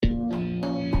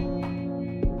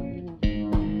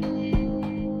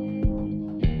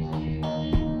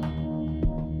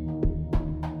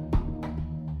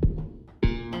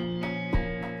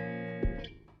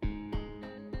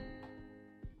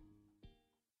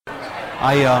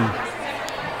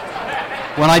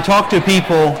When I talk to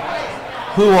people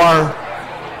who are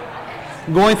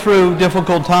going through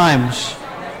difficult times,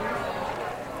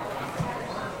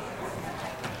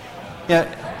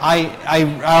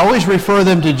 I always refer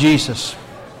them to Jesus.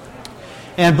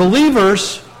 And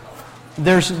believers,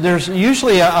 there's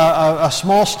usually a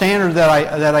small standard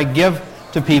that I give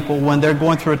to people when they're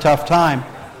going through a tough time.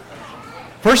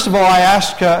 First of all, I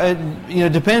ask,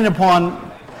 depending upon,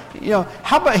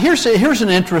 how about here's an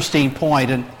interesting point,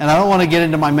 and I don't want to get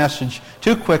into my message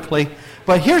too quickly,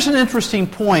 but here's an interesting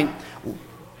point,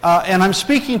 and I'm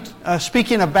speaking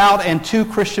about and to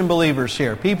Christian believers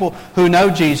here, people who know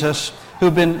Jesus,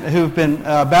 who've been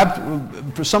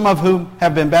some of whom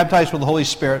have been baptized with the Holy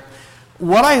Spirit.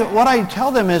 What I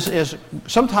tell them is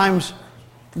sometimes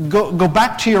go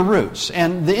back to your roots.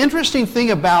 And the interesting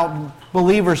thing about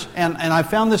believers, and I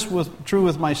found this true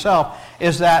with myself,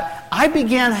 is that I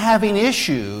began having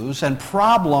issues and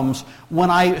problems when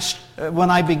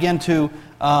I began to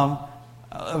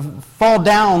fall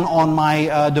down on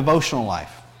my devotional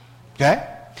life. Okay?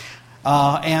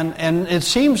 And it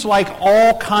seems like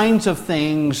all kinds of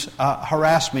things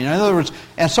harass me. In other words,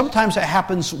 and sometimes it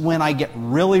happens when I get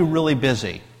really, really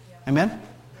busy. Amen?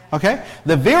 Okay?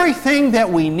 The very thing that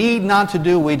we need not to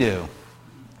do, we do.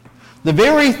 The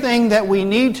very thing that we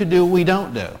need to do, we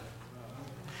don't do.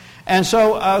 And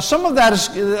so some of that is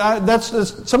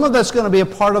some of that's going to be a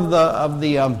part of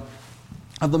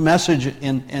the message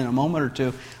in a moment or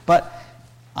two. But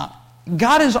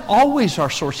God is always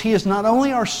our source. He is not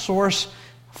only our source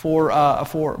for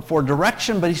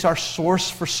direction, but He's our source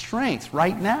for strength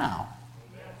right now.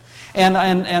 And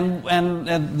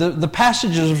the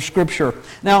passages of Scripture.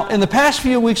 Now, in the past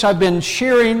few weeks, I've been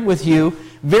sharing with you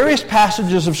various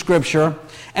passages of Scripture,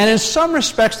 and in some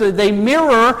respects, they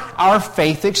mirror our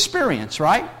faith experience,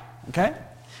 right? Okay?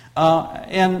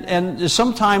 And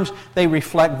sometimes they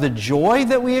reflect the joy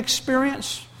that we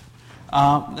experience.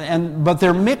 But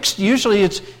they're mixed. Usually,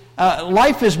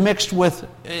 life is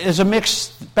a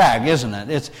mixed bag, isn't it?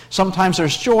 It's sometimes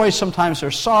there's joy, sometimes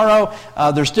there's sorrow,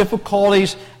 there's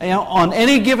difficulties. On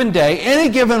any given day, any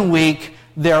given week,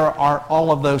 there are all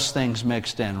of those things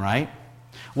mixed in, right?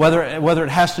 Whether it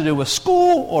has to do with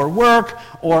school or work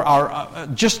or our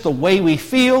just the way we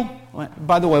feel.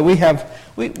 By the way,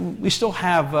 we still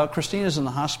have Christina's in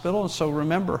the hospital, and so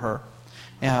remember her.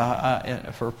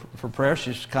 For prayer.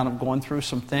 She's kind of going through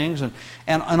some things. And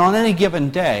on any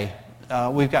given day,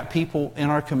 we've got people in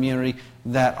our community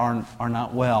that are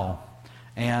not well.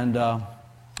 And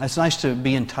it's nice to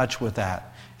be in touch with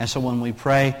that. And so when we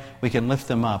pray, we can lift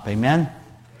them up. Amen?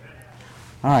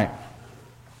 All right.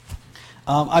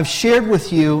 I've shared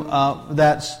with you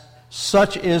that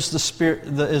such is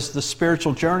the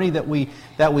spiritual journey that we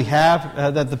have,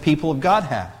 that the people of God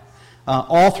have.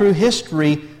 All through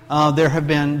history, there have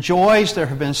been joys, there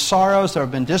have been sorrows, there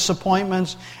have been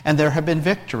disappointments, and there have been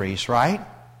victories, right?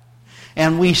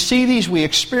 And we see these, we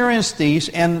experience these,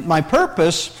 and my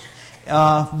purpose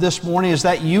this morning is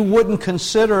that you wouldn't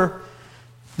consider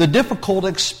the difficult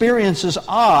experiences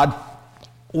odd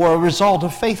or a result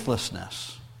of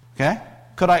faithlessness. Okay?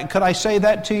 Could I say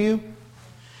that to you?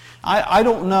 I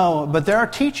don't know, but there are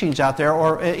teachings out there,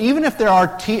 or even if there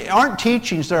aren't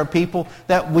teachings, there are people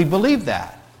that we believe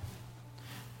that.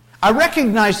 I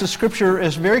recognize the Scripture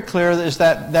is very clear is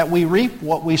that we reap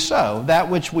what we sow. That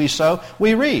which we sow,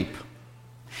 we reap.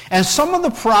 And some of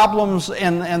the problems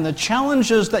and the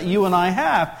challenges that you and I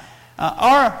have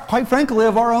are, quite frankly,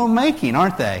 of our own making,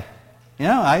 aren't they?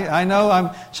 I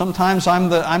know sometimes I'm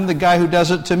the guy who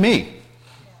does it to me.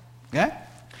 Okay?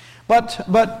 But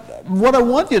what I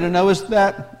want you to know is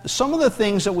that some of the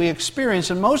things that we experience,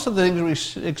 and most of the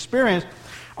things we experience,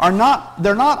 they're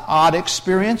not odd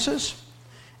experiences.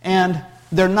 And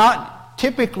they're not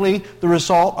typically the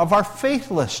result of our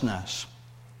faithlessness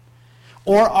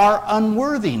or our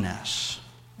unworthiness.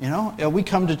 We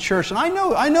come to church, and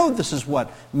I know this is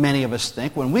what many of us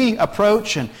think. When we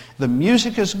approach and the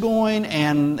music is going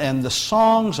and the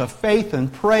songs of faith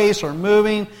and praise are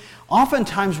moving,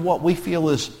 oftentimes what we feel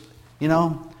is,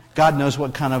 God knows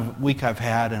what kind of week I've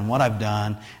had and what I've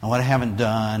done and what I haven't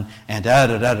done, and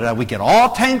da-da-da-da-da. We get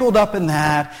all tangled up in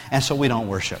that, and so we don't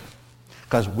worship.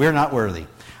 Because we're not worthy.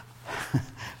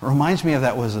 Reminds me of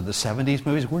that, was it the 70s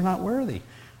movies? We're not worthy.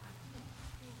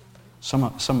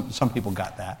 Some people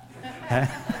got that.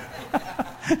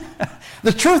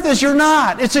 The truth is you're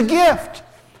not. It's a gift.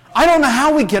 I don't know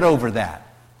how we get over that.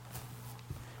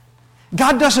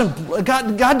 God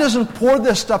doesn't pour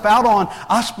this stuff out on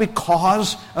us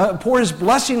pour His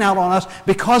blessing out on us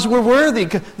because we're worthy.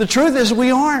 The truth is we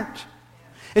aren't.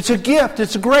 It's a gift.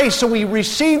 It's a grace. So we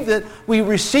receive it. We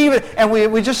receive it, and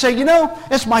we just say,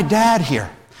 it's my dad here.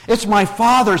 It's my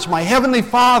Father. It's my Heavenly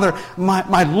Father.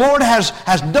 My Lord has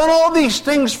done all these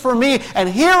things for me, and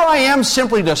here I am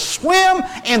simply to swim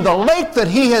in the lake that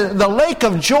He has, the lake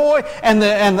of joy, and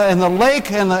the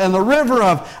lake and the river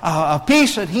of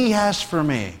peace that He has for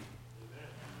me.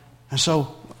 And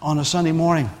so on a Sunday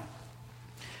morning,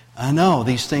 I know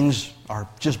these things are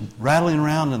just rattling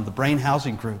around in the brain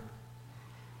housing group.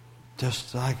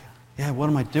 Just like, what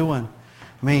am I doing?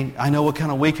 I mean, I know what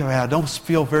kind of week I've had. I don't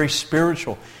feel very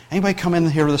spiritual. Anybody come in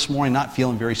here this morning not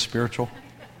feeling very spiritual?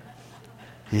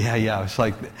 Yeah. It's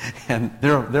like, and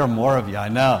there are more of you, I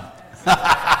know.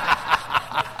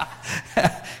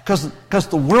 Because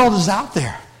the world is out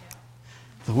there.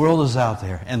 The world is out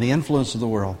there, and the influence of the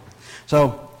world.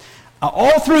 So,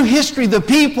 all through history, the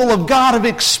people of God have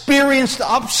experienced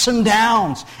ups and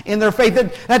downs in their faith.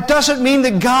 That doesn't mean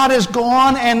that God is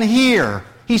gone and here.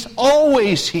 He's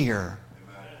always here.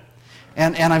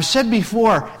 And I've said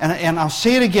before, and I'll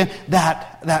say it again,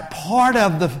 that part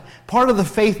of the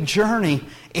faith journey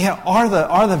are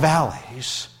the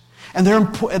valleys, and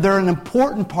they're an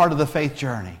important part of the faith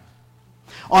journey.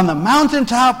 On the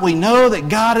mountaintop, we know that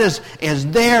God is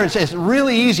there. It's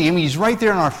really easy. I mean, He's right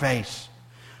there in our face.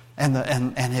 And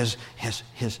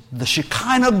the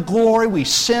Shekinah glory we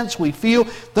sense, we feel,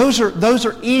 those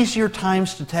are easier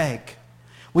times to take.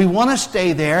 We want to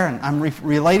stay there, and I'm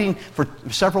relating for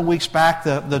several weeks back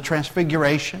the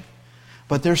Transfiguration.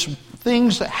 But there's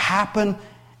things that happen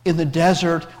in the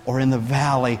desert or in the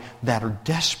valley that are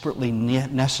desperately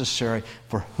necessary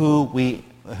for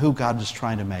who God is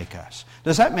trying to make us.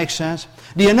 Does that make sense?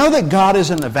 Do you know that God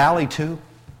is in the valley too?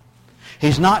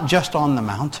 He's not just on the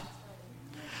mountain.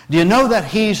 Do you know that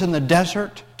He's in the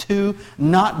desert too,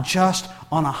 not just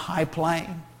on a high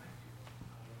plain?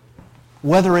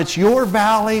 Whether it's your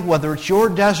valley, whether it's your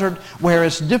desert, where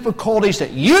it's difficulties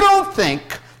that you don't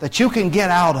think that you can get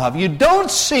out of. You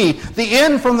don't see the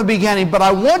end from the beginning, but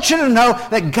I want you to know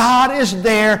that God is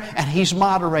there and He's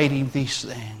moderating these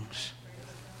things.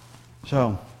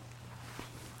 So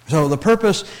the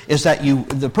purpose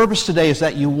today is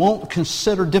that you won't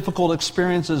consider difficult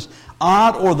experiences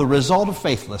odd or the result of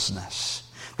faithlessness.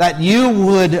 That you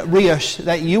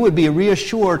would be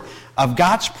reassured of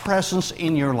God's presence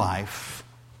in your life,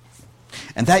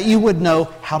 and that you would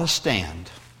know how to stand,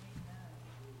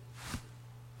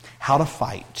 how to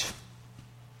fight,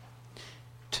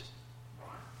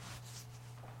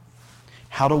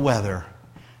 how to weather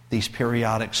these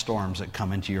periodic storms that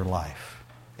come into your life.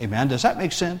 Amen? Does that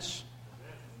make sense?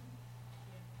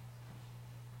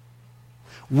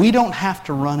 We don't have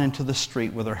to run into the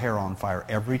street with our hair on fire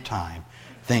every time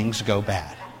things go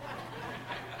bad.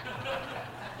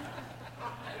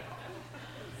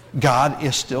 God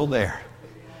is still there.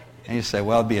 And you say,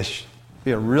 well, it'd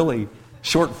be a really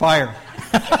short fire.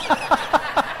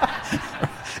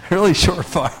 Really short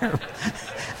fire.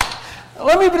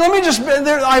 Let me just,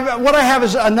 what I have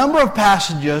is a number of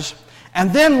passages,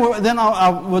 and then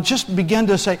we'll just begin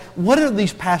to say, what do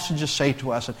these passages say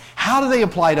to us? And how do they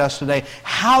apply to us today?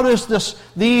 How does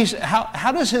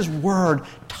how does His Word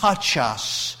touch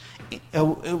us,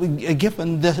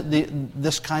 given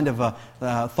this kind of a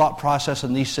thought process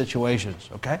in these situations?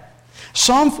 Okay?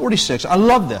 Psalm 46, I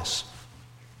love this.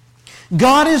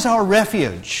 God is our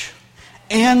refuge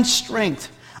and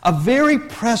strength, a very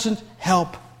present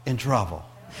help in trouble.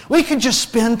 We could just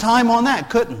spend time on that,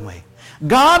 couldn't we?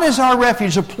 God is our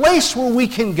refuge, a place where we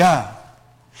can go.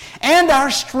 And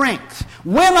our strength.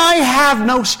 When I have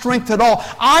no strength at all,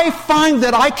 I find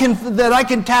that I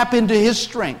can tap into His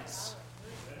strength.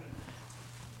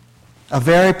 A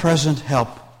very present help.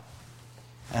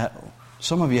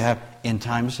 Some of you have in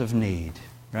times of need,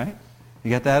 right?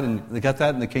 You got that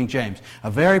in the King James.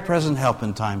 A very present help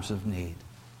in times of need.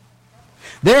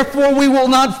 Therefore we will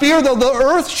not fear though the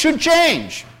earth should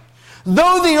change.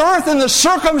 Though the earth and the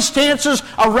circumstances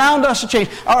around us change.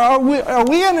 Are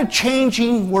we in a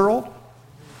changing world?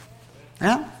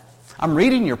 Yeah? I'm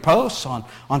reading your posts on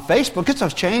Facebook. It's a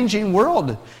changing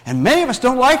world. And many of us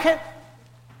don't like it.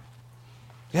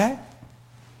 Okay?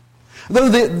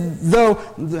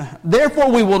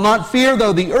 Therefore we will not fear,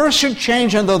 though the earth should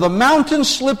change, and though the mountains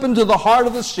slip into the heart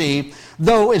of the sea,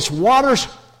 though its waters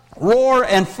roar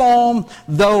and foam,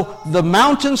 though the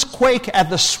mountains quake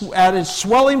at its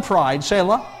swelling pride.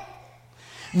 Selah.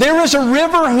 There is a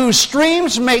river whose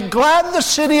streams make glad the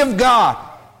city of God,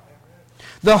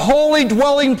 the holy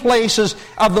dwelling places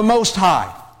of the Most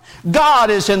High. God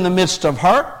is in the midst of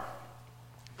her.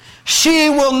 She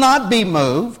will not be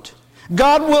moved.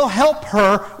 God will help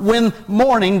her when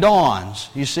morning dawns.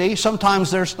 You see, sometimes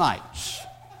there's nights.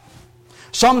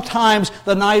 Sometimes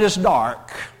the night is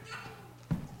dark.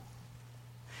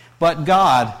 But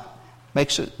God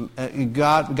makes it.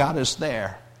 God is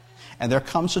there, and there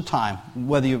comes a time.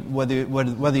 Whether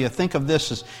you think of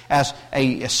this as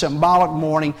a symbolic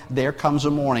morning, there comes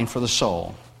a morning for the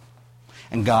soul,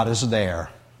 and God is there.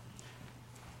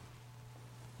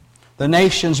 The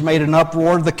nations made an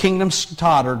uproar. The kingdoms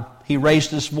tottered. He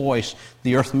raised his voice.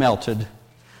 The earth melted.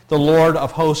 The Lord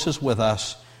of hosts is with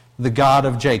us. The God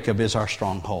of Jacob is our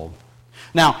stronghold.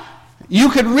 Now, you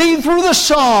could read through the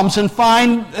Psalms and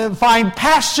find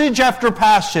passage after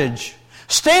passage,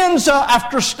 stanza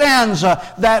after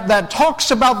stanza that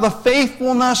talks about the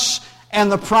faithfulness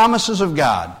and the promises of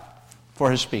God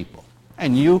for His people.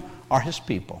 And you are His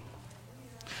people.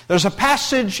 There's a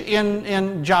passage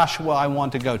in Joshua I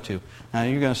want to go to. Now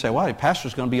you're going to say, well, the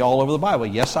pastor's going to be all over the Bible.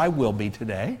 Yes, I will be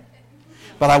today.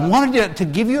 But I wanted to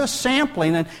give you a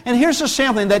sampling. And here's a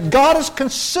sampling that God is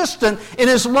consistent in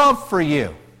His love for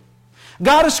you.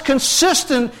 God is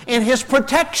consistent in His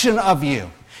protection of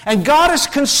you. And God is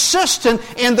consistent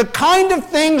in the kind of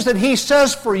things that He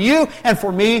says for you and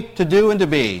for me to do and to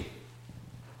be.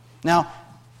 Now,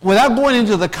 without going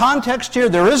into the context here,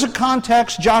 there is a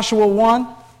context, Joshua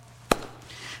 1.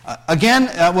 Again,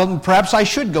 perhaps I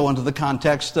should go into the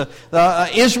context.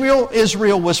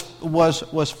 Israel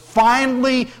was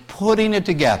finally putting it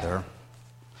together.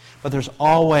 But there's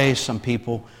always some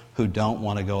people who don't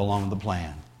want to go along with the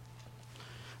plan.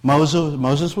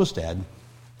 Moses was dead,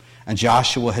 and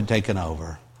Joshua had taken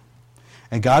over.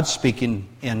 And God's speaking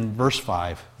in verse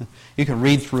 5. You can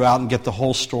read throughout and get the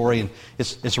whole story, and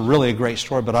it's really a great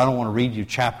story, but I don't want to read you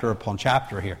chapter upon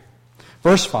chapter here.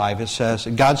 Verse 5, it says,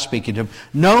 God's speaking to him,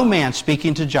 no man,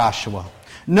 speaking to Joshua,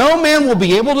 no man will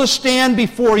be able to stand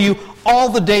before you all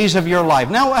the days of your life.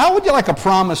 Now, how would you like a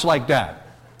promise like that?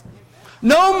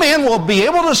 No man will be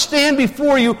able to stand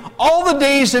before you all the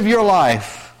days of your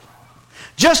life.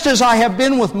 Just as I have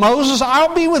been with Moses,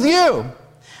 I'll be with you.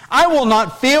 I will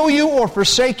not fail you or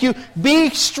forsake you. Be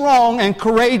strong and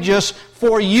courageous,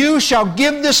 for you shall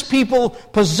give this people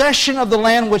possession of the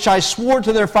land which I swore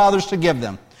to their fathers to give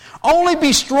them. Only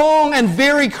be strong and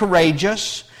very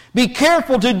courageous. Be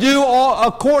careful to do all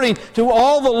according to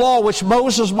all the law which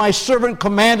Moses my servant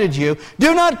commanded you.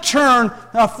 Do not turn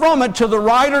from it to the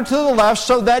right or to the left,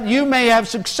 so that you may have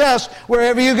success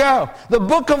wherever you go. The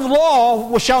book of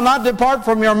law shall not depart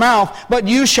from your mouth, but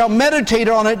you shall meditate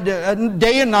on it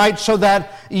day and night, so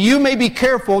that you may be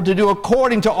careful to do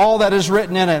according to all that is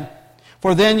written in it.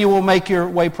 For then you will make your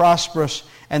way prosperous,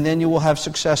 and then you will have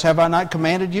success. Have I not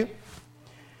commanded you?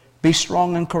 Be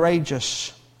strong and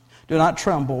courageous. Do not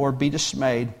tremble or be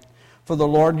dismayed, for the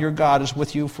Lord your God is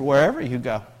with you wherever you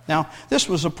go. Now, this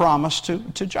was a promise to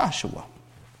Joshua.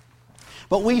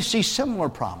 But we see similar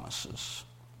promises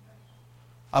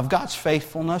of God's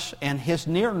faithfulness and His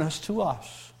nearness to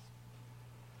us.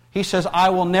 He says, I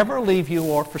will never leave you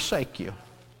or forsake you.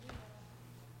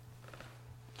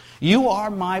 You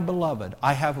are my beloved.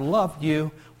 I have loved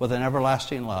you with an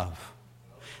everlasting love.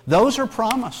 Those are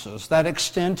promises that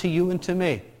extend to you and to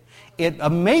me. It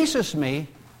amazes me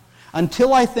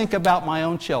until I think about my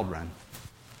own children.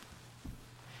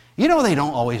 You know, they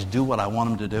don't always do what I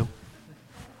want them to do.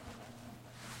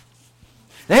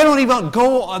 They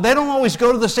don't always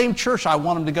go to the same church I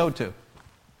want them to go to.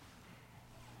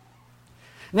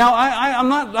 Now,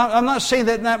 I'm not saying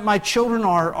that my children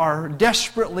are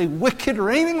desperately wicked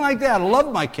or anything like that. I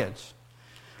love my kids.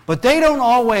 But they don't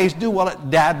always do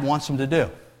what Dad wants them to do.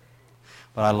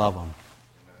 But I love them.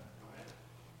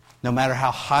 No matter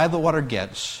how high the water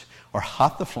gets or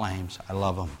hot the flames, I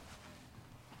love them.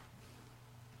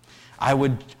 I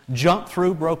would jump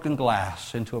through broken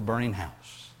glass into a burning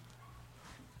house.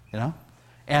 You know?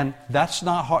 And that's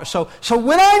not hard. So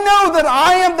when I know that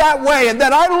I am that way and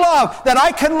that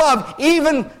I can love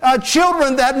even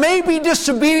children that may be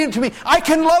disobedient to me, I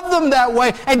can love them that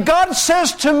way. And God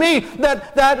says to me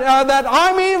that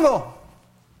I'm evil.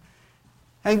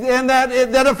 And that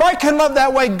if I can love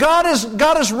that way, God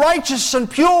is righteous and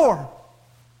pure.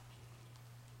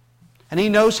 And He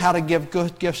knows how to give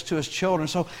good gifts to His children.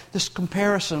 So this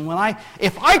comparison,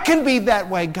 if I can be that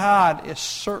way, God is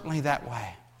certainly that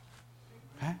way.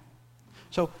 Okay?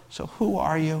 So who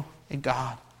are you in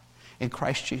God? In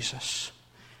Christ Jesus.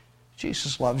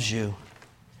 Jesus loves you.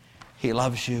 He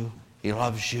loves you. He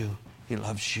loves you. He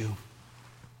loves you.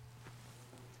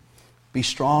 Be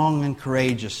strong and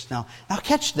courageous. Now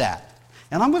catch that.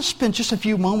 And I'm going to spend just a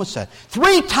few moments at it.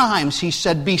 3 times he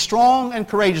said, be strong and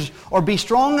courageous, or be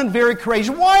strong and very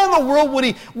courageous. Why in the world would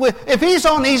he, if he's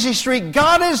on Easy Street,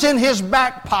 God is in his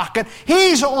back pocket.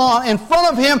 He's in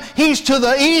front of him, he's to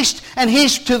the east, and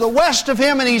he's to the west of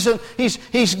him, and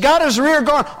he's got his rear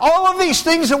guard. All of these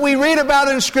things that we read about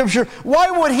in Scripture,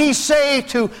 why would he say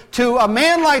to a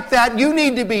man like that, you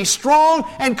need to be strong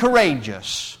and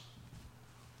courageous?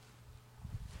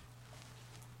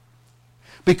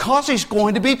 Because he's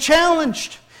going to be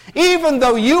challenged. Even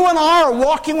though you and I are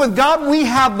walking with God, we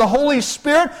have the Holy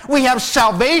Spirit, we have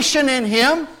salvation in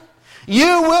Him,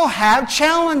 you will have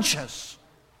challenges.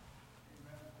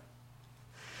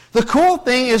 The cool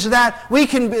thing is that we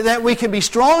can be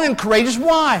strong and courageous.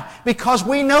 Why? Because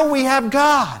we know we have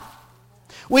God.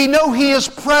 We know He is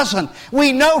present.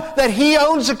 We know that He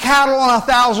owns the cattle on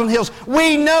 1,000 hills.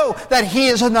 We know that He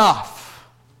is enough.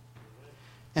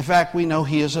 In fact, we know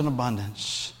He is in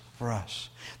abundance for us.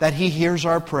 That He hears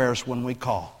our prayers when we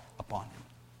call upon Him.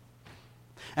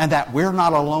 And that we're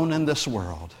not alone in this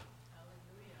world.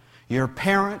 Your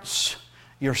parents,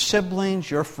 your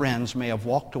siblings, your friends may have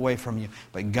walked away from you,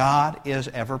 but God is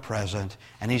ever present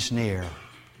and He's near.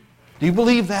 Do you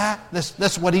believe that?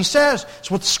 That's what He says.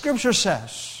 It's what the Scripture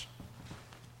says.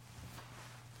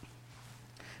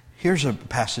 Here's a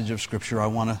passage of Scripture I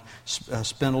want to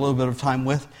spend a little bit of time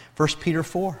with. 1 Peter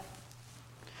 4.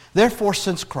 Therefore,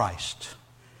 since Christ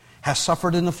has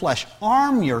suffered in the flesh,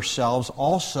 arm yourselves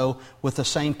also with the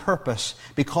same purpose,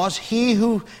 because He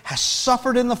who has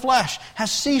suffered in the flesh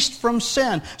has ceased from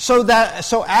sin, so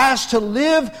as to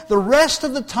live the rest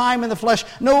of the time in the flesh,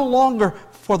 no longer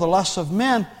for the lusts of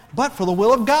men, but for the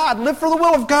will of God. Live for the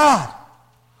will of God.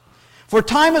 For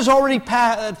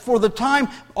the time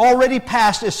already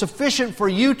past is sufficient for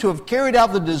you to have carried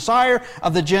out the desire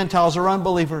of the Gentiles or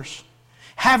unbelievers.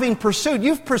 Having pursued,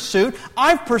 you've pursued,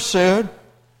 I've pursued,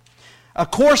 a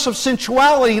course of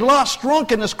sensuality, lust,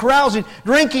 drunkenness, carousing,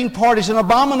 drinking parties, and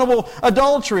abominable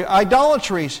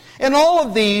idolatries. In all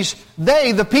of these,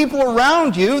 the people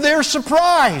around you, they're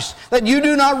surprised that you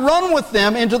do not run with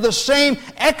them into the same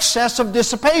excess of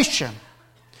dissipation.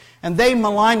 And they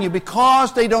malign you.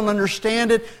 Because they don't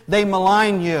understand it, they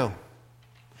malign you.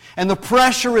 And the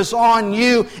pressure is on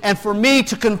you and for me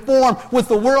to conform with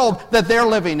the world that they're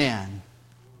living in.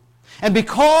 And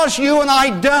because you and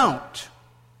I don't,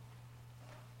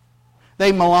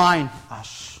 they malign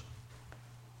us.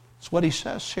 That's what he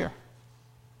says here.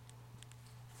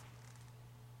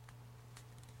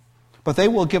 But they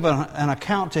will give an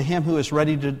account to Him who is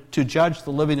ready to judge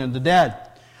the living and the dead.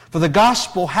 For the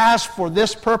gospel has for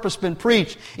this purpose been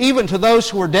preached, even to those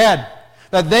who are dead,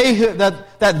 that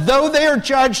though they are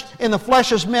judged in the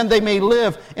flesh as men, they may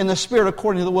live in the Spirit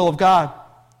according to the will of God.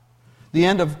 The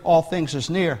end of all things is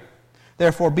near.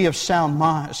 Therefore be of sound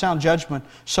mind, sound judgment,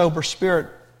 sober spirit,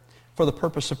 for the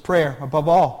purpose of prayer. Above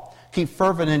all, keep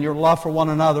fervent in your love for one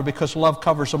another, because love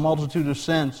covers a multitude of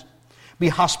sins. Be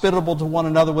hospitable to one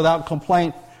another without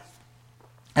complaint.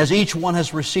 As each one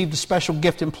has received a special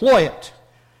gift, employ it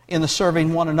in the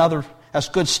serving one another as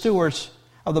good stewards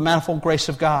of the manifold grace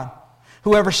of God.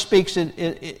 Whoever speaks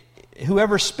is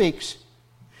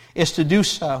to do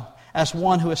so as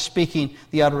one who is speaking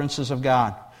the utterances of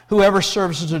God. Whoever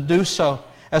serves is to do so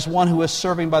as one who is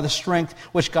serving by the strength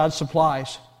which God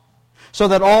supplies. So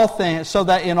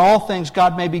that in all things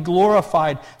God may be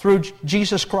glorified through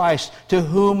Jesus Christ, to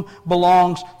whom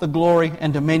belongs the glory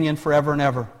and dominion forever and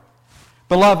ever.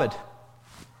 Beloved,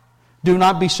 do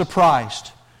not be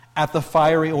surprised at the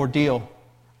fiery ordeal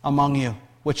among you,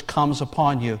 which comes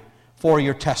upon you for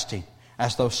your testing,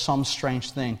 as though some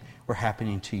strange thing were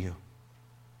happening to you.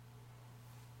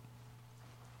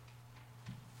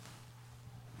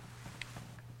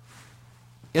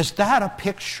 Is that a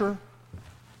picture?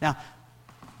 Now,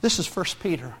 this is 1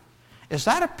 Peter. Is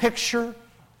that a picture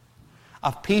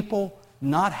of people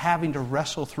not having to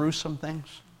wrestle through some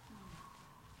things?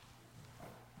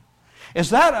 Is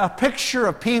that a picture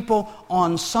of people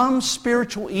on some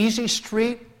spiritual easy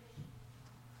street?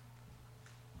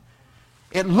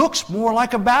 It looks more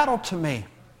like a battle to me.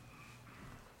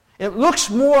 It looks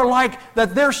more like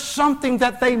that there's something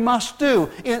that they must do.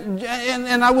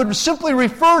 And I would simply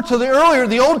refer to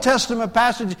the Old Testament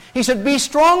passage. He said, be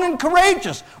strong and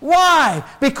courageous. Why?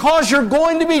 Because you're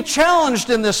going to be challenged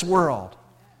in this world.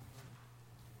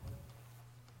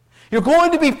 You're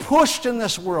going to be pushed in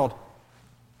this world.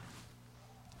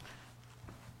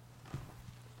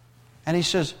 And he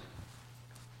says,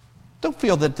 don't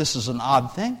feel that this is an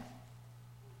odd thing.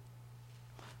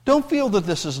 Don't feel that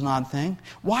this is an odd thing.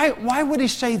 Why would he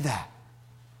say that?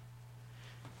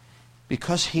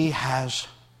 Because he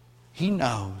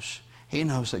knows, He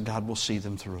knows that God will see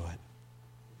them through it.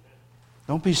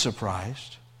 Don't be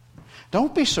surprised.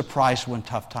 Don't be surprised when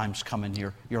tough times come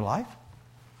into your life.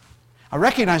 I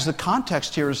recognize the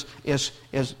context here is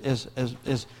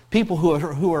people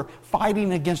who are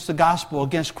fighting against the gospel,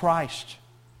 against Christ.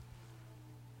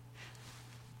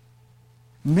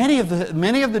 Many of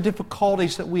the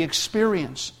difficulties that we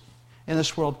experience in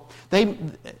this world, they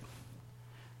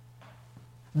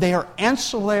are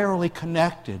ancillarily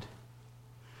connected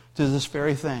to this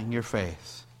very thing, your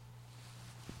faith.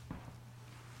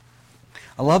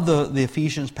 I love the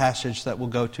Ephesians passage that we'll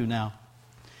go to now.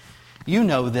 You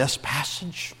know this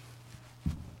passage.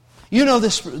 You know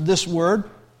this word.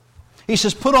 He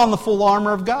says, put on the full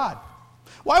armor of God.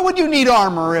 Why would you need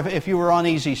armor if you were on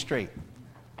easy street?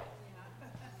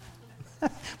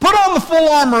 Put on the full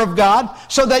armor of God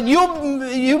so that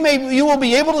you will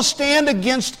be able to stand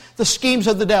against the schemes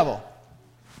of the devil.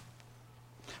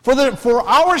 For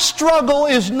our struggle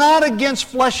is not against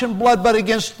flesh and blood, but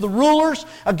against the rulers,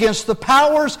 against the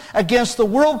powers, against the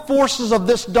world forces of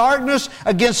this darkness,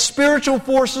 against spiritual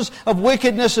forces of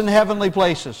wickedness in heavenly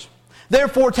places.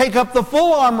 Therefore, take up the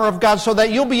full armor of God so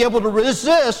that you'll be able to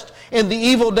resist in the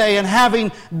evil day, and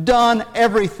having done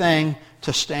everything,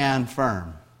 to stand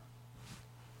firm.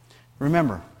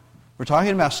 Remember, we're talking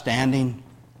about standing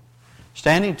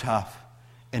tough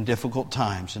in difficult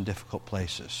times and difficult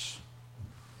places.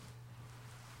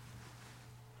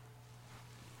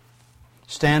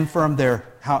 Stand firm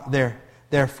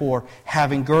therefore,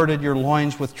 having girded your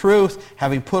loins with truth,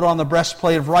 having put on the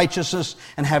breastplate of righteousness,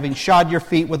 and having shod your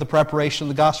feet with the preparation of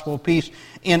the gospel of peace,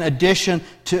 in addition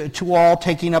to all,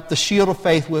 taking up the shield of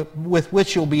faith with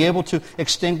which you'll be able to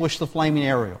extinguish the flaming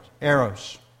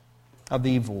arrows of the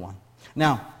evil one.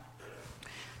 Now,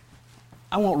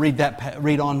 I won't read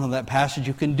on to that passage.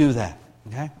 You can do that.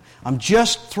 Okay? I'm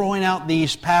just throwing out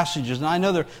these passages, and I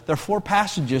know there are 4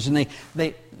 passages, and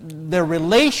their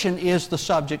relation is the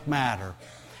subject matter.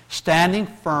 Standing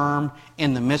firm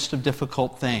in the midst of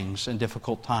difficult things and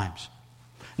difficult times.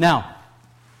 Now,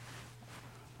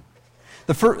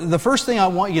 the first thing I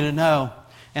want you to know,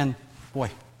 and boy,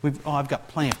 I've got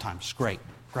plenty of time. It's great.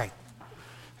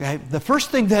 Okay? The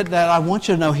first thing that I want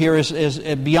you to know here is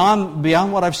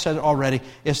beyond what I've said already,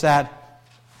 is that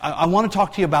I want to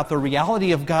talk to you about the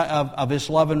reality of God, of His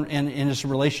love and His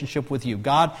relationship with you.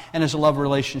 God and His love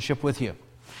relationship with you.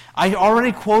 I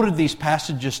already quoted these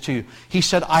passages to you. He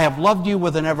said, I have loved you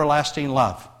with an everlasting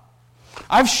love.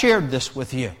 I've shared this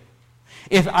with you.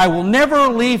 If I will never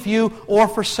leave you or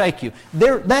forsake you.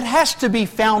 That has to be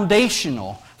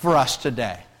foundational for us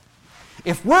today.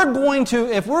 If we're going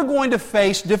to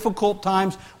face difficult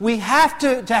times, we have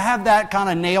to have that kind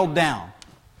of nailed down.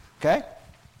 Okay?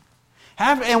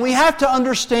 And we have to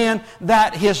understand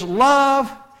that His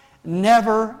love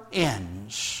never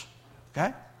ends.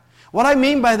 Okay? What I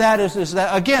mean by that is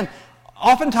that, again,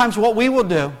 oftentimes what we will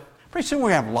do, pretty soon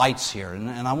we have lights here, and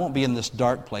I won't be in this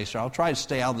dark place, or I'll try to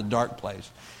stay out of the dark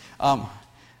place.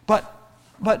 But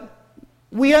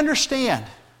we understand.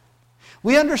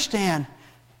 We understand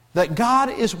that God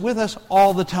is with us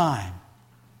all the time.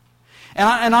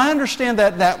 And I understand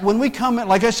that when we come in,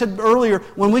 like I said earlier,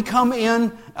 when we come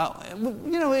in,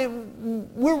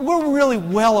 we're really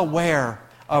well aware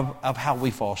of how we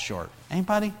fall short.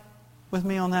 Anybody with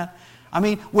me on that? I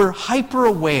mean, we're hyper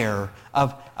aware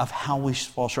of how we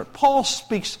fall short. Paul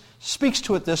speaks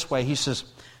to it this way. He says,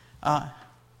 I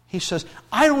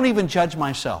don't even judge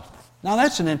myself. Now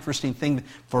that's an interesting thing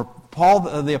for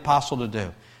Paul the apostle to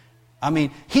do. I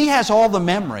mean, he has all the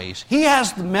memories. He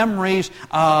has the memories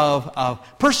of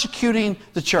persecuting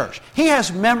the church. He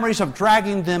has memories of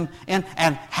dragging them in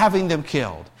and having them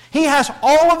killed. He has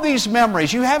all of these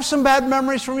memories. You have some bad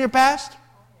memories from your past?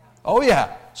 Oh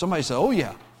yeah. Somebody said, oh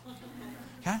yeah.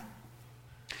 Okay?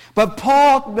 But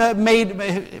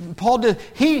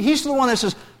he's the one that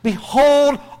says,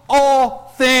 behold,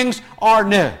 all things are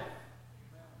new.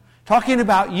 Talking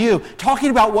about you. Talking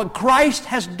about what Christ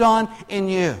has done in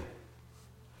you.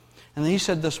 And then he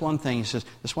said this one thing. He says,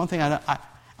 this one thing, I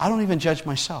don't even judge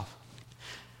myself.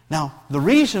 Now, the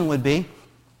reason would be,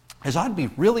 is I'd be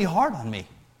really hard on me.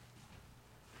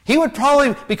 He would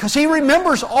probably, because he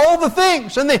remembers all the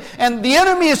things, and the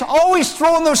enemy is always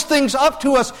throwing those things up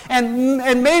to us, and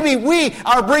maybe we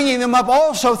are bringing them up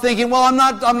also, thinking, well,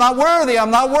 I'm not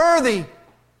worthy.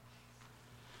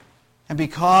 And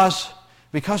because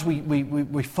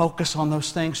we focus on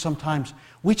those things, sometimes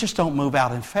we just don't move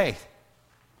out in faith.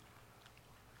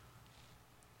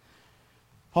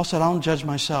 Paul said, I don't judge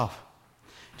myself.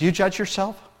 Do you judge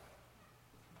yourself?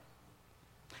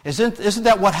 Isn't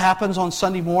that what happens on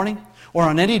Sunday morning or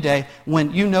on any day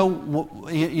when you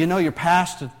know your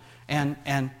past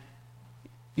and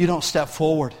you don't step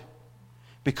forward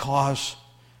because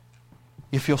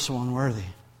you feel so unworthy.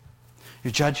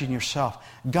 You're judging yourself.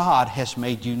 God has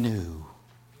made you new.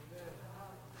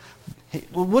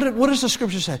 What does the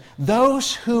Scripture say?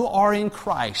 Those who are in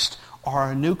Christ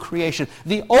are a new creation.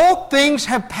 The old things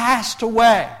have passed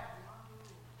away.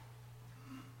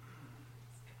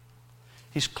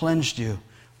 He's cleansed you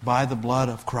by the blood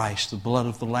of Christ, the blood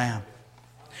of the Lamb.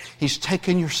 He's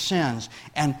taken your sins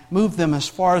and moved them as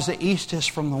far as the east is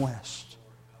from the west.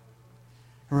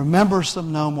 He remembers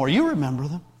them no more. You remember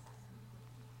them.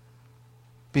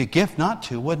 Be a gift not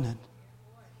to, wouldn't it?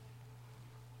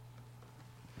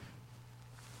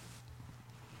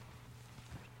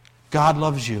 God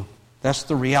loves you. That's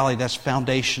the reality. That's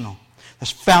foundational.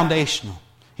 That's foundational.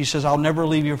 He says, I'll never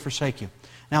leave you or forsake you.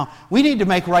 Now, we need to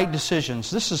make right decisions.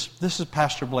 This is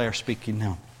Pastor Blair speaking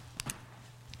now.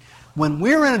 When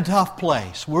we're in a tough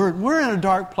place, we're in a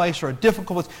dark place or a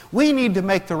difficult place, we need to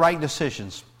make the right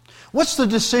decisions. What's the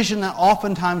decision that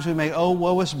oftentimes we make? Oh,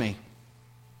 woe is me.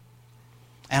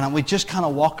 And we just kind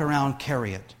of walk around and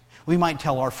carry it. We might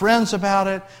tell our friends about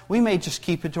it. We may just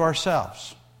keep it to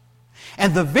ourselves.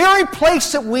 And the very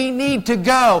place that we need to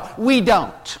go, we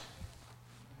don't.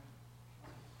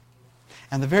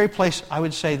 And the very place I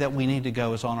would say that we need to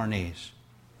go is on our knees.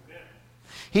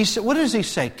 He said, what does he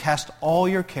say? Cast all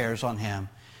your cares on Him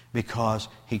because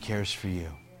He cares for you.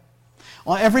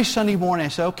 Well, every Sunday morning I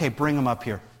say, okay, bring them up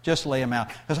here. Just lay them out.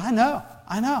 Because I know.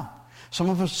 Some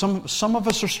of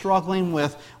us are struggling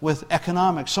with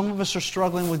economics. Some of us are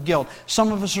struggling with guilt.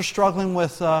 Some of us are struggling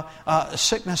with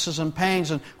sicknesses and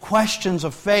pains and questions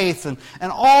of faith and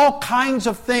all kinds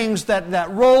of things that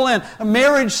roll in.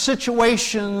 Marriage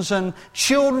situations and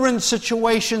children's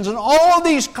situations and all of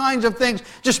these kinds of things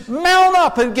just mount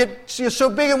up and get so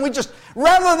big, and we just,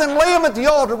 rather than lay them at the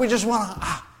altar, we just want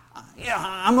to,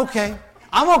 I'm okay.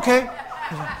 I'm okay.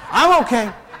 I'm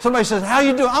okay. Somebody says, how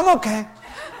you doing? I'm okay.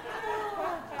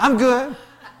 I'm good.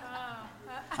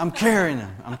 I'm carrying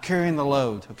them. I'm carrying the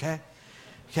load, okay?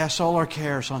 Cast all our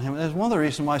cares on Him. That's one of the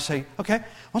reasons why I say, okay, why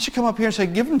don't you come up here and say,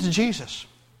 give them to Jesus.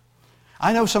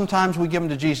 I know sometimes we give them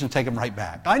to Jesus and take them right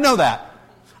back. I know that.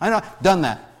 I know. I've done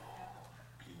that.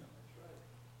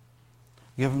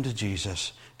 Give them to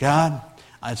Jesus. God,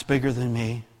 it's bigger than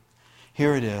me.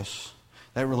 Here it is.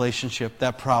 That relationship,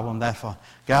 that problem, that fun.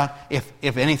 God,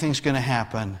 if anything's going to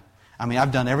happen,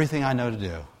 I've done everything I know to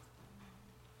do.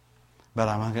 But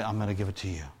I'm going to give it to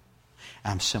you.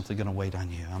 I'm simply going to wait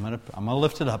on you. I'm going to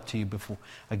lift it up to you before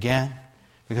again,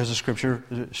 because the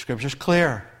Scripture's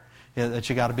clear that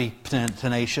you got to be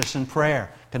tenacious in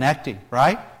prayer, connecting,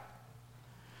 right?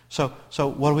 So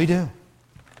what do?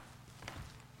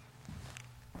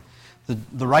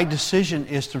 The right decision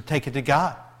is to take it to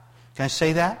God. Can I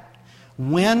say that? He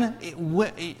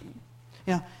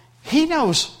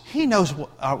knows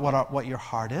what your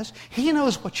heart is. He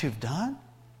knows what you've done.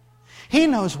 He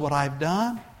knows what I've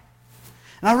done.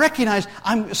 And I recognize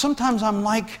sometimes I'm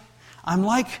like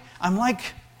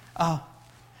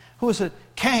who is it?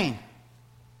 Cain.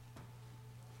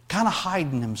 Kind of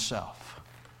hiding himself.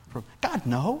 God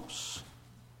knows.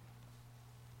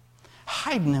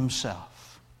 Hiding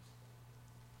himself.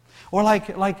 Or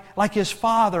like his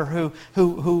father who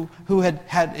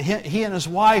had he and his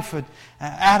wife,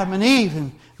 Adam and Eve,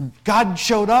 and God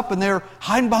showed up and they're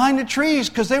hiding behind the trees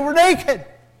because they were naked.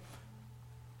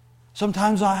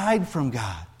 Sometimes I hide from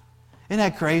God. Isn't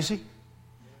that crazy?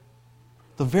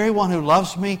 The very one who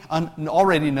loves me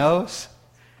already knows.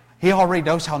 He already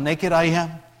knows how naked I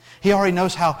am. He already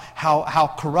knows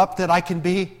how corrupted I can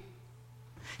be.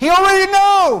 He already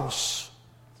knows.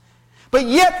 But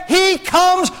yet He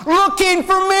comes looking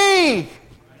for me.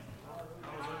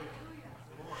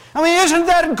 Isn't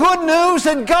that good news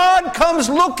that God comes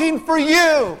looking for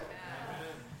you?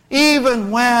 Even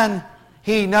when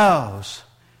He knows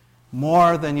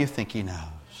more than you think He knows.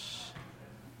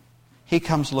 He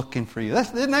comes looking for you.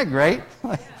 Isn't that great?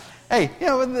 Hey,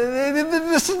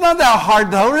 this is not that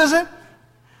hard though, is it?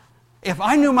 If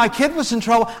I knew my kid was in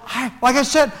trouble, like I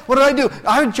said, what did I do?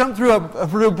 I would jump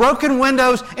through broken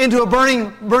windows into a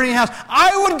burning house.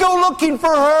 I would go looking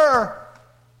for her.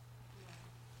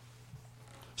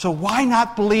 So why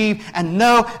not believe and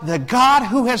know that God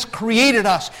who has created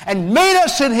us and made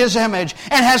us in His image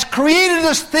and has created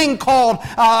this thing called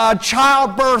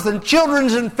childbirth and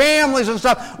children's and families and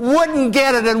stuff wouldn't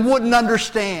get it and wouldn't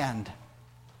understand?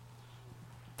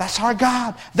 That's our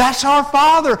God. That's our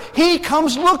Father. He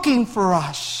comes looking for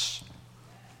us.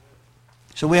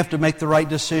 So we have to make the right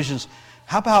decisions.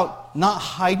 How about not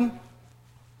hiding?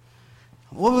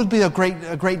 What would be a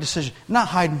great decision? Not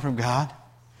hiding from God.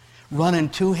 Running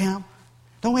to Him.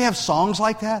 Don't we have songs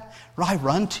like that? I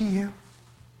run to you.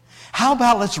 How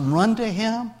about let's run to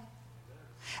Him?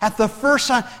 At the first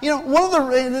sign,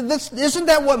 isn't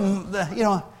that what,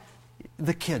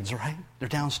 the kids, right? They're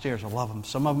downstairs. I love them.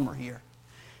 Some of them are here.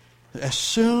 As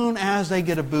soon as they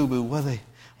get a boo-boo, what do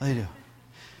they do?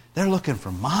 They're looking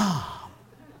for Mom.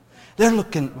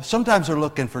 Sometimes they're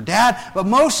looking for Dad, but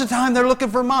most of the time they're looking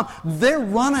for Mom. They're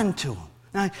running to Him.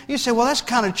 Now, you say, well, that's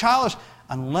kind of childish.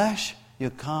 Unless you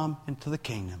come into the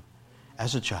kingdom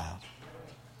as a child.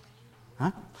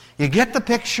 Huh? You get the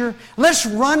picture? Let's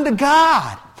run to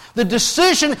God. The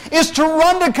decision is to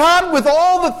run to God with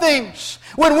all the things.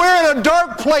 When we're in a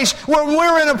dark place, when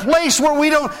we're in a place where we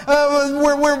don't,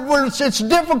 where it's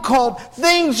difficult,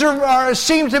 things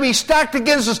seem to be stacked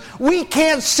against us. We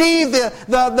can't see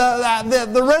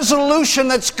the resolution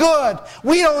that's good.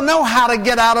 We don't know how to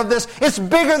get out of this. It's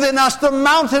bigger than us. The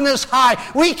mountain is high.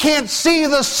 We can't see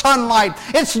the sunlight.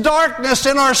 It's darkness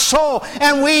in our soul,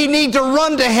 and we need to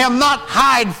run to Him, not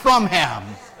hide from Him.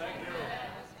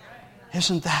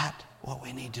 Isn't that what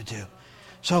we need to do?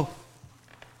 So,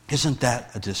 isn't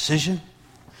that a decision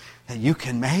that you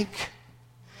can make?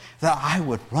 That I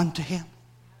would run to Him?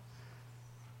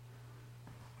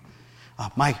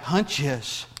 My hunch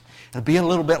is, it'll be a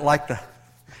little bit like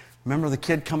remember the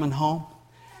kid coming home?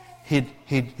 He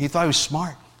thought he was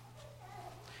smart.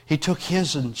 He took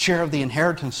his share of the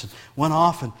inheritance and went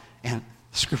off and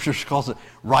the Scripture calls it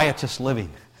riotous living.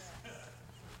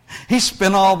 He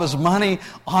spent all of his money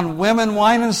on women,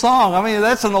 wine, and song. I mean,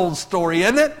 that's an old story,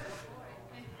 isn't it?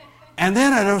 And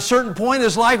then at a certain point in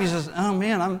his life, he says, "Oh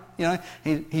man,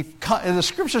 the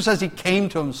Scripture says he came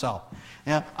to himself."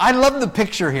 Yeah, I love the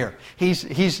picture here.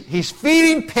 He's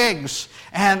feeding pigs,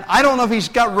 and I don't know if he's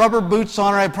got rubber boots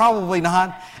on, or probably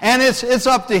not. And it's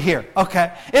up to here.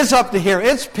 Okay, it's up to here.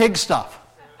 It's pig stuff,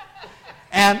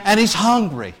 and he's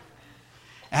hungry.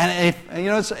 And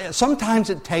sometimes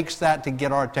it takes that to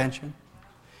get our attention.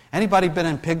 Anybody been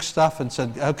in pig stuff and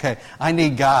said, "Okay, I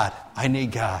need God. I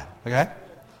need God." Okay?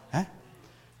 Huh?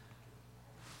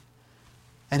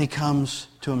 And he comes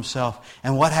to himself.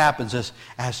 And what happens is,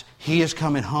 as he is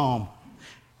coming home,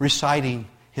 reciting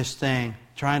his thing,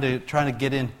 trying to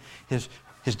get in, his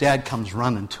dad comes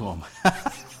running to him.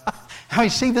 Now, you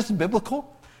see, this is biblical.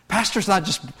 Pastor's not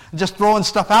just throwing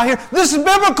stuff out here. This is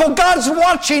biblical. God's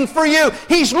watching for you.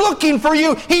 He's looking for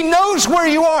you. He knows where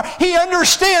you are. He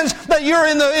understands that you're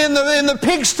in the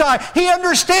pigsty. He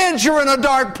understands you're in a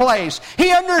dark place.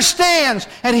 He understands,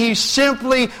 and He's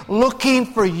simply looking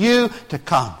for you to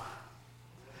come.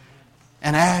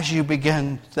 And as you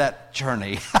begin that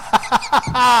journey,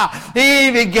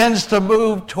 He begins to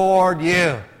move toward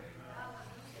you.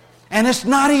 And it's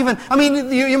not even,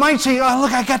 you might say, "Oh,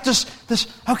 look, I got this,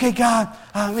 okay, God,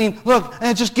 look,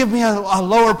 just give me a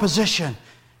lower position."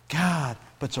 God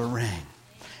puts a ring.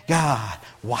 God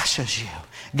washes you.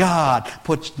 God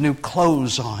puts new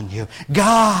clothes on you.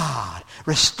 God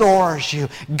restores you.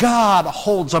 God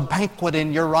holds a banquet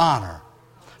in your honor.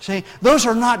 See, those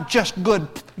are not just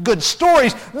good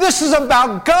stories. This is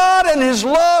about God and His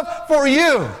love for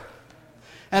you.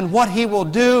 And what He will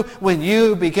do when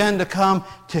you begin to come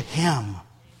to Him.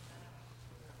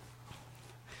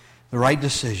 The right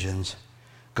decisions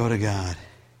go to God.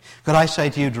 Could I say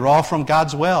to you, draw from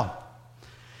God's well?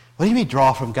 What do you mean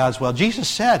draw from God's well? Jesus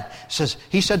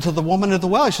He said to the woman at the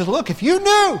well, He says, "Look, if you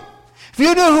knew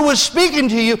who was speaking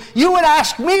to you, you would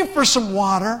ask me for some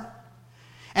water.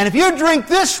 And if you drink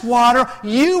this water,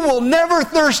 you will never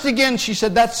thirst again." She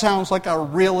said, "That sounds like a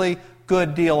really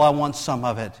good deal. I want some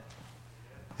of it."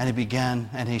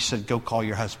 And he said, "Go call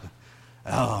your husband."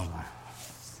 "Oh,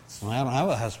 well, I don't have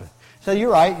a husband." He said,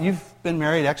 "You're right. You've been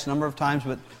married X number of times,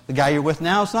 but the guy you're with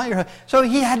now is not your husband." So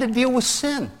he had to deal with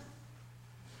sin.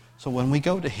 So when we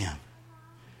go to Him,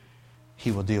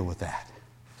 He will deal with that.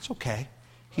 It's okay.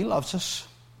 He loves us.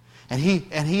 And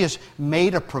He has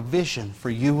made a provision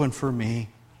for you and for me.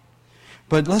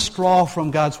 But let's draw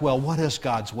from God's well. What is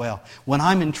God's well? When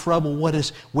I'm in trouble,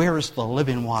 where is the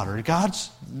living water? God's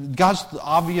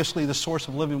obviously the source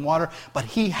of living water, but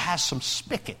He has some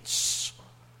spigots.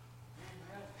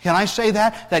 Can I say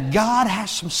that? That God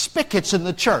has some spigots in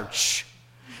the church.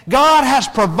 God has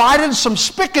provided some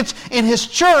spigots in His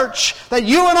church that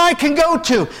you and I can go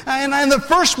to. And the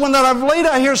first one that I've laid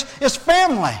out here is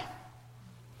family.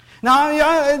 Now,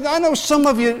 I know some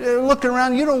of you looking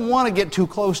around, you don't want to get too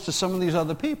close to some of these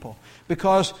other people.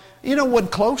 Because, you know what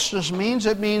closeness means?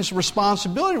 It means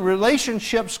responsibility.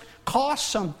 Relationships cost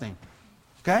something.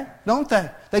 Okay? Don't they?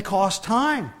 They cost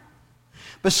time.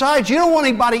 Besides, you don't want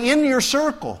anybody in your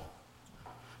circle.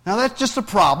 Now, that's just a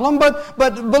problem. But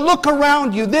look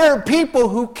around you. There are people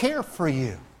who care for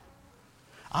you.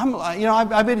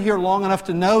 I've been here long enough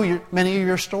to know many of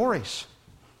your stories.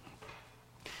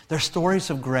 They're stories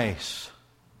of grace.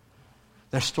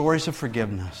 They're stories of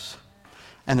forgiveness.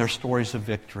 And they're stories of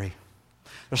victory.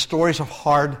 They're stories of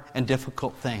hard and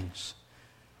difficult things.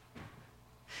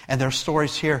 And there are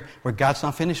stories here where God's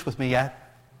not finished with me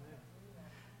yet.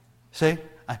 See?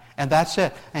 And that's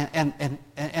it.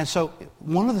 And so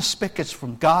one of the spigots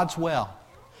from God's well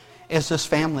is this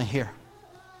family here.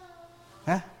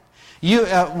 Yeah?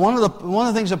 One of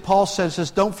the things that Paul says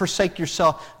is, don't forsake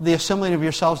yourself, the assembling of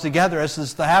yourselves together, as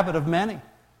is the habit of many.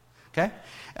 Okay?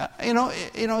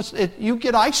 You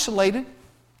get isolated.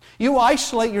 You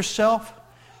isolate yourself.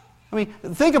 I mean,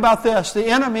 think about this. The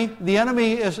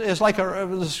enemy is like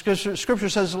the Scripture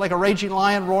says, is like a raging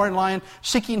lion, roaring lion,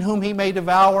 seeking whom he may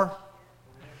devour.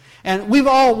 And we've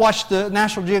all watched the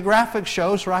National Geographic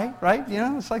shows, right? Right?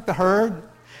 It's like the herd. And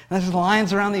there's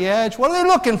lions around the edge. What are they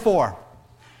looking for?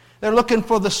 They're looking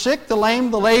for the sick, the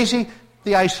lame, the lazy,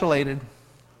 the isolated.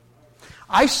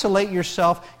 Isolate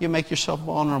yourself, you make yourself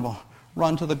vulnerable.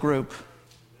 Run to the group.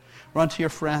 Run to your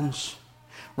friends.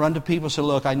 Run to people and say,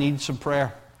 look, I need some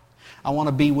prayer. I want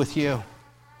to be with you.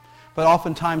 But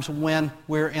oftentimes when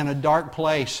we're in a dark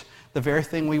place, the very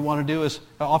thing we want to do is,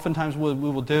 oftentimes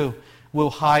we'll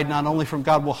hide not only from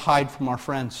God, we'll hide from our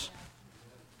friends.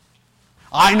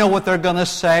 I know what they're going to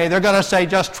say. They're going to say,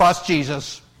 just trust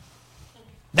Jesus.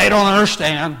 They don't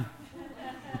understand.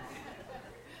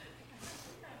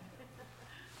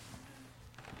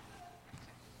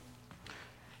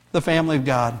 The family of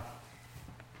God.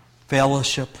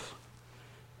 Fellowship.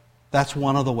 That's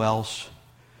one of the wells.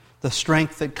 The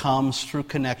strength that comes through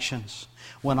connections.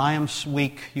 When I am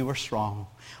weak, you are strong.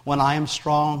 When I am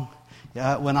strong,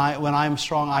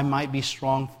 I might be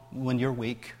strong when you're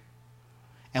weak.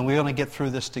 And we're going to get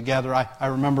through this together. I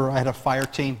remember I had a fire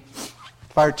team.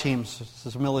 Fire teams, this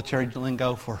is military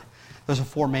lingo there's a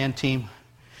 4-man team.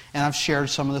 And I've shared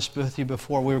some of this with you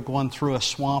before. We were going through a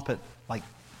swamp at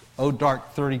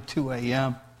dark 32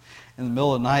 a.m. In the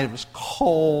middle of the night. It was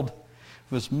cold.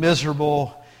 It was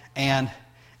miserable. And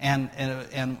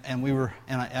we were,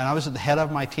 and I was at the head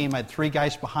of my team. I had 3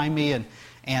 guys behind me,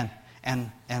 and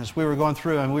as we were going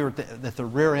through, and we were at the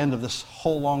rear end of this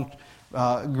whole long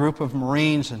group of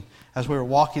Marines, and as we were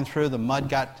walking through, the mud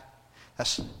got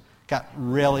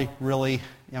really,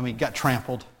 got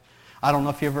trampled. I don't know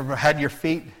if you've ever had your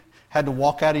feet had to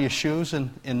walk out of your shoes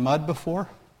in mud before.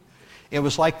 It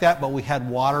was like that, but we had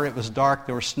water. It was dark.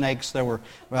 There were snakes. There were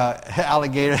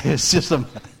alligators. It's just and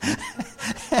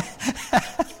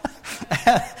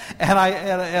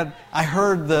I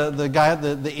heard the guy at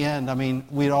the end. I mean,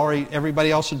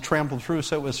 everybody else had trampled through,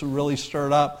 so it was really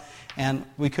stirred up, and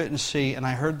we couldn't see. And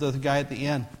I heard the guy at the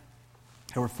end.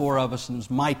 There were 4 of us, and it was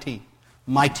my team.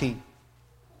 My team.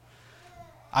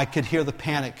 I could hear the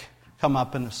panic come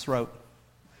up in his throat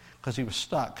because he was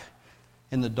stuck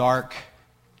in the dark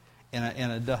in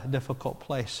a difficult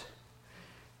place.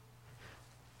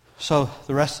 So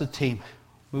the rest of the team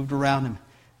moved around him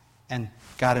and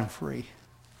got him free.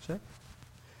 See?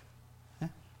 Yeah?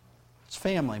 It's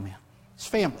family, man. It's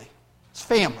family. It's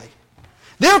family.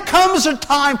 There comes a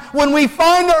time when we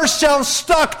find ourselves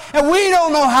stuck and we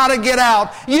don't know how to get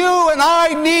out. You and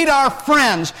I need our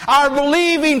friends, our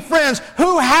believing friends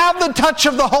who have the touch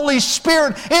of the Holy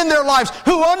Spirit in their lives,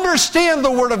 who understand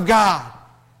the Word of God.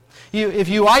 If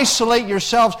you isolate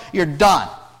yourselves, you're done.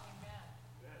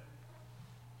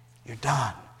 You're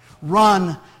done.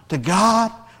 Run to God.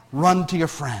 Run to your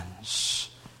friends.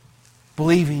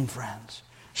 Believing friends.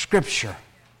 Scripture.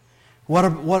 What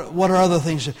are other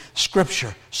things?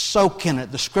 Scripture. Soak in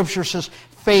it. The Scripture says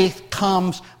faith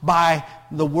comes by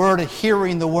the Word,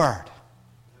 hearing the Word.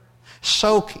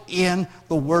 Soak in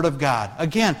the Word of God.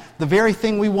 Again, the very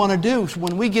thing we want to do is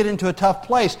when we get into a tough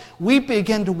place, we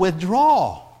begin to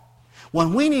withdraw.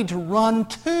 When we need to run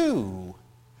to.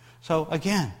 So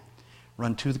again,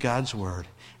 run to God's Word.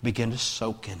 Begin to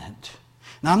soak in it.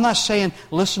 Now I'm not saying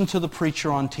listen to the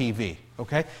preacher on TV.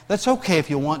 Okay? That's okay if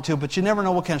you want to, but you never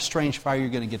know what kind of strange fire you're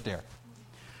going to get there.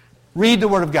 Read the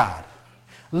Word of God.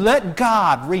 Let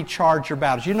God recharge your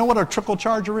batteries. You know what a trickle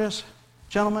charger is?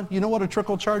 Gentlemen, you know what a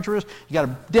trickle charger is? You got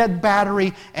a dead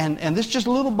battery, and this is just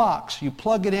a little box. You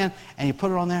plug it in, and you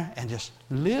put it on there, and just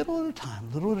little at a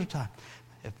time.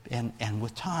 And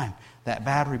with time, that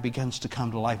battery begins to come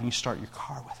to life, and you start your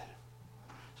car with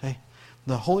it. See?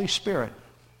 The Holy Spirit,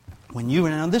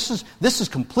 this is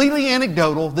completely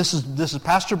anecdotal. This is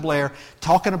Pastor Blair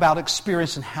talking about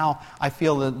experience and how I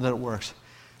feel that it works.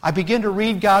 I begin to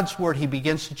read God's Word. He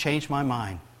begins to change my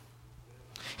mind.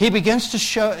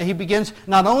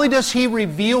 not only does He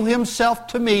reveal Himself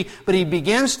to me, but He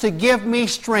begins to give me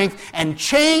strength and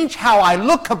change how I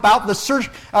look about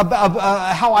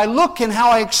how I look and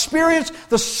how I experience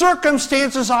the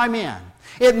circumstances I'm in.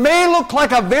 It may look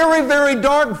like a very, very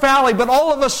dark valley, but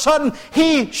all of a sudden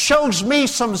He shows me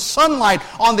some sunlight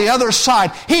on the other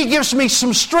side. He gives me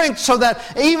some strength so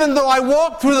that even though I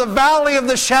walk through the valley of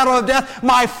the shadow of death,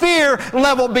 my fear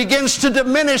level begins to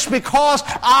diminish because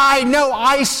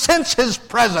I sense His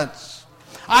presence.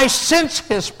 I sense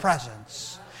His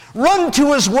presence. Run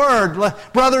to His Word,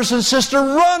 brothers and sisters,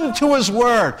 run to His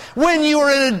Word. When you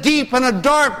are in a deep and a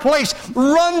dark place,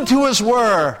 run to His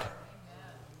Word.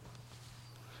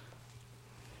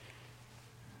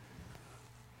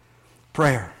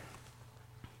 Prayer.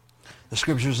 The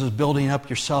Scriptures is building up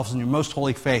yourselves in your most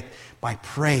holy faith by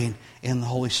praying in the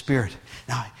Holy Spirit.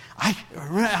 Now,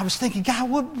 I was thinking,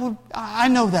 God, I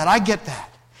know that. I get that.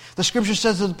 The Scripture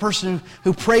says that the person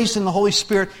who prays in the Holy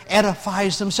Spirit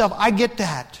edifies themselves. I get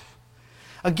that.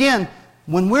 Again,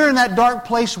 when we're in that dark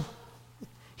place,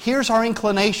 here's our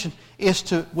inclination is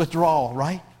to withdraw,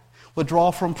 right?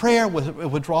 Withdraw from prayer,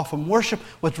 withdraw from worship,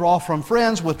 withdraw from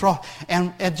friends,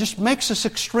 and it just makes us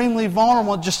extremely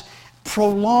vulnerable. It just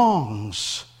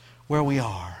prolongs where we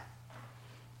are.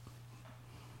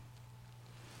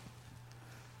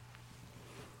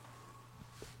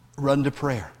 Run to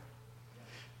prayer.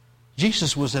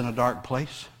 Jesus was in a dark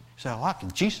place. You say, well, how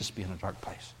can Jesus be in a dark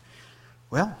place?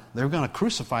 Well, they were going to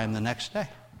crucify Him the next day.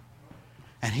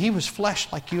 And He was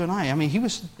flesh like you and I. I mean,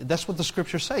 that's what the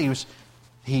Scriptures say.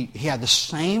 He had the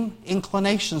same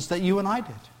inclinations that you and I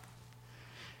did.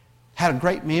 Had a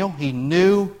great meal. He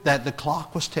knew that the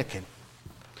clock was ticking.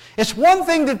 It's one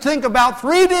thing to think about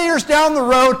 3 years down the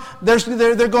road,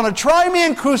 they're going to try me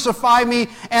and crucify me,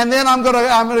 and then I'm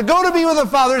going to go to be with the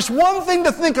Father. It's one thing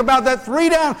to think about that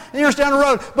 3 years down the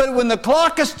road, but when the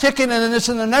clock is ticking and it's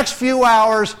in the next few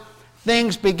hours,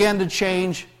 things begin to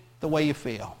change the way you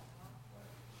feel.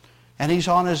 And He's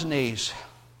on His knees.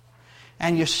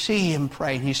 And you see Him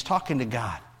praying. He's talking to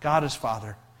God. God is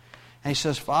Father. And He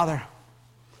says, Father,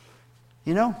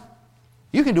 you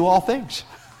can do all things.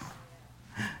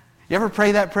 You ever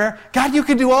pray that prayer? God, you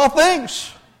can do all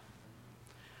things.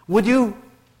 Would you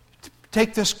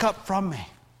take this cup from me?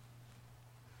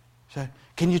 So,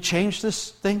 can you change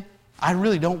this thing? I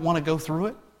really don't want to go through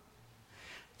it.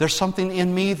 There's something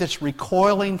in me that's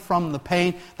recoiling from the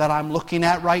pain that I'm looking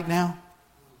at right now.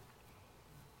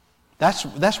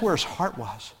 That's where His heart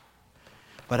was.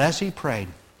 But as He prayed,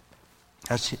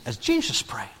 as Jesus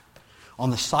prayed,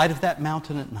 on the side of that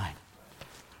mountain at night,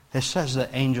 it says that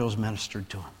angels ministered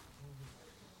to Him.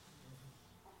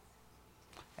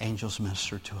 Angels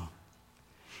ministered to Him.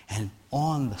 And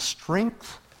on the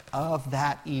strength of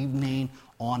that evening,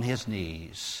 on His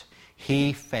knees,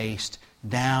 He faced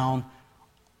down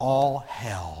all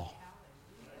hell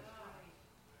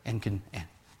and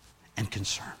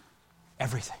concern.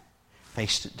 Everything.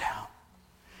 Faced it down.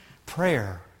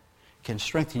 Prayer can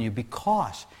strengthen you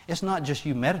because it's not just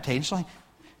you meditate.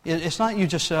 It's not you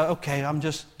just okay, I'm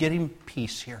just getting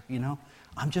peace here,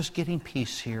 I'm just getting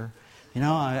peace here.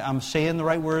 I'm saying the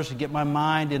right words to get my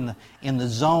mind in the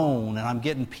zone, and I'm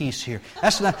getting peace here.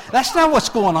 That's not what's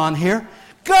going on here.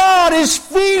 God is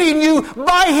feeding you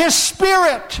by His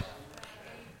Spirit.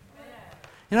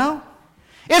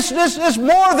 It's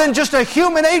more than just a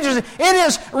human agency. It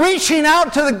is reaching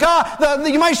out to the God,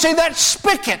 you might say that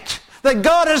spigot that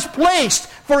God has placed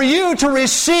for you to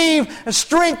receive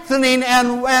strengthening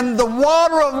and the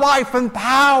water of life and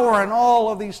power and all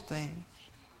of these things.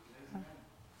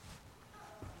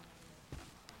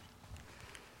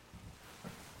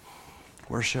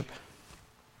 Worship.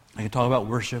 I can talk about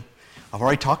worship. I've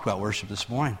already talked about worship this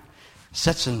morning. It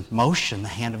sets in motion the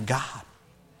hand of God.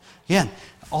 Again,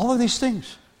 all of these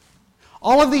things,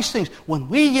 when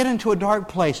we get into a dark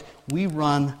place, we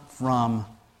run from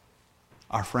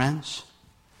our friends,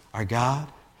 our God.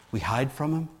 We hide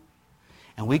from Him.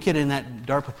 And we get in that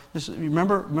dark place.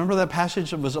 Remember that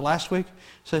passage, was it last week? It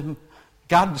said,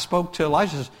 God spoke to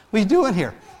Elijah, says, what are you doing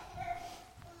here?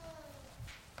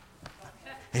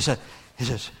 He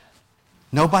says,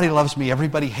 nobody loves me,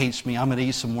 everybody hates me, I'm going to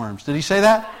eat some worms. Did he say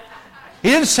that? He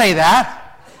didn't say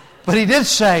that. But he did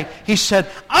say, he said,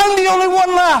 I'm the only one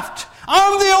left.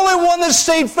 I'm the only one that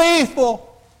stayed faithful.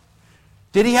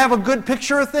 Did he have a good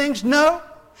picture of things? No.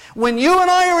 When you and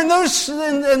I are in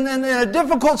a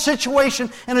difficult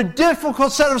situation, in a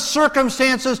difficult set of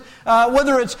circumstances,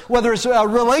 whether it's a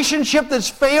relationship that's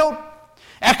failed,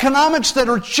 economics that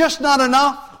are just not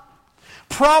enough,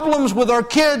 problems with our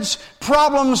kids,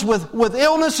 problems with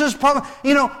illnesses,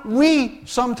 we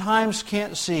sometimes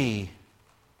can't see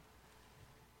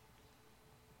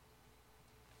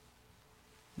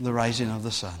the rising of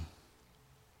the sun.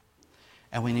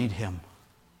 And we need Him.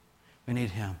 We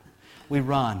need Him. We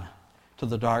run to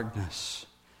the darkness.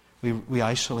 We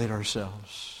isolate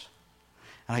ourselves.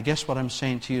 And I guess what I'm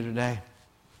saying to you today,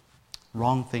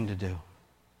 wrong thing to do.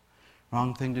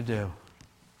 Wrong thing to do.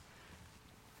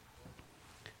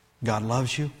 God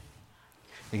loves you.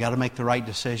 You got to make the right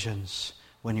decisions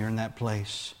when you're in that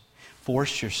place.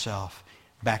 Force yourself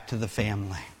back to the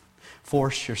family.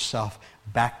 Force yourself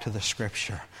back to the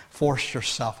Scripture. Force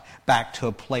yourself back to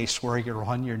a place where you're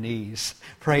on your knees,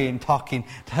 praying to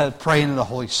the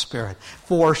Holy Spirit.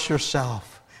 Force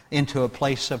yourself into a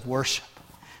place of worship.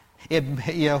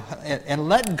 And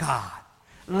let God.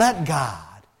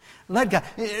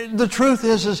 The truth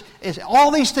is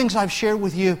all these things I've shared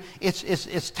with you,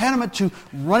 it's tantamount to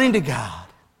running to God.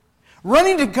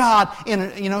 Running to God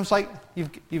it's like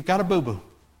you've got a boo-boo.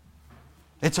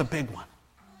 It's a big one.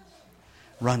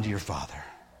 Run to your Father.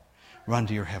 Run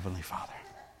to your Heavenly Father.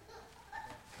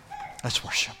 Let's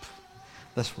worship.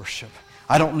 Let's worship.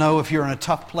 I don't know if you're in a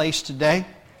tough place today,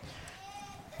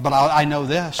 but I know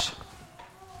this.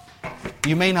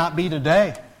 You may not be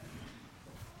today.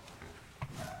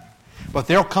 But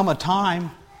there'll come a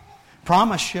time,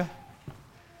 promise you,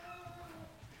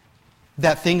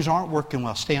 that things aren't working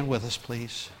well. Stand with us,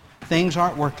 please. Things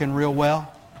aren't working real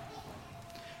well.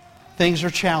 Things are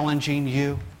challenging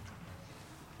you.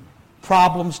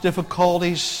 Problems,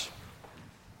 difficulties.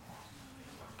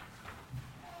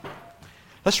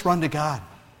 Let's run to God.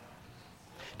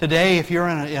 Today, if you're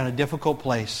in a difficult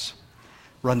place,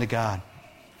 run to God.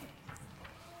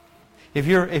 If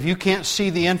you can't see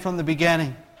the end from the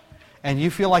beginning, and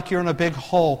you feel like you're in a big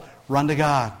hole, run to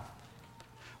God.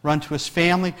 Run to His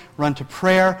family, run to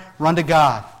prayer, run to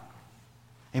God.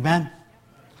 Amen?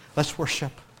 Let's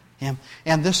worship Him.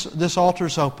 And this altar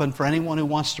is open for anyone who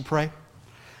wants to pray.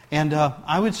 And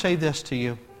I would say this to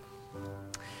you.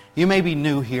 You may be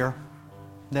new here.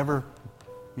 You're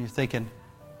thinking,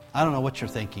 I don't know what you're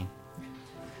thinking.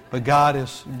 But God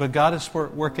is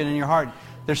working in your heart.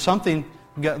 There's something,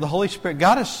 the Holy Spirit,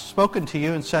 God has spoken to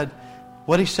you and said,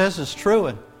 what He says is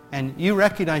true, and you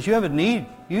recognize you have a need.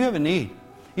 You have a need.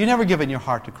 You've never given your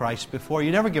heart to Christ before.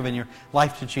 You've never given your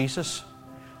life to Jesus.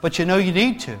 But you know you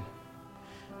need to.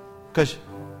 Because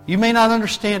you may not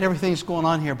understand everything that's going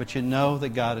on here, but you know that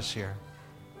God is here.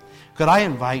 Could I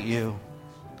invite you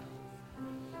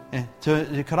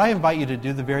to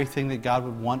do the very thing that God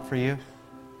would want for you?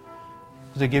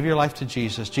 To give your life to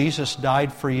Jesus. Jesus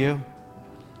died for you.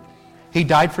 He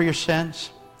died for your sins.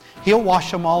 He'll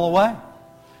wash them all away.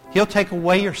 He'll take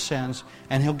away your sins,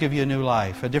 and He'll give you a new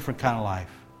life, a different kind of life.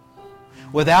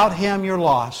 Without Him, you're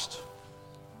lost.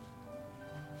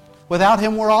 Without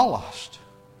Him, we're all lost.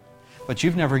 But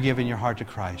you've never given your heart to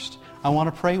Christ. I want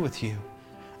to pray with you. And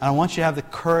I want you to have the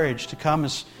courage to come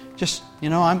as just, I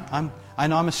know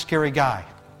I'm a scary guy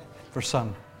for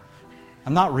some.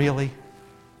 I'm not really.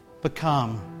 But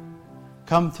come.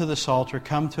 Come to this altar.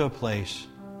 Come to a place.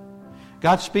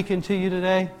 God speaking to you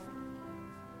today?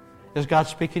 Is God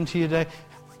speaking to you today?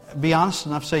 Be honest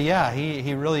enough, say, yeah,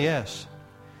 He really is.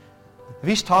 If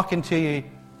He's talking to you,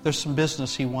 there's some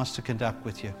business He wants to conduct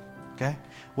with you. Okay?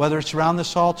 Whether it's around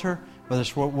this altar, whether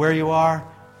it's where you are,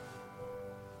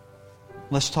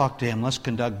 let's talk to Him. Let's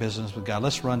conduct business with God.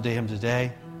 Let's run to Him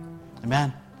today.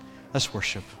 Amen? Let's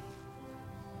worship.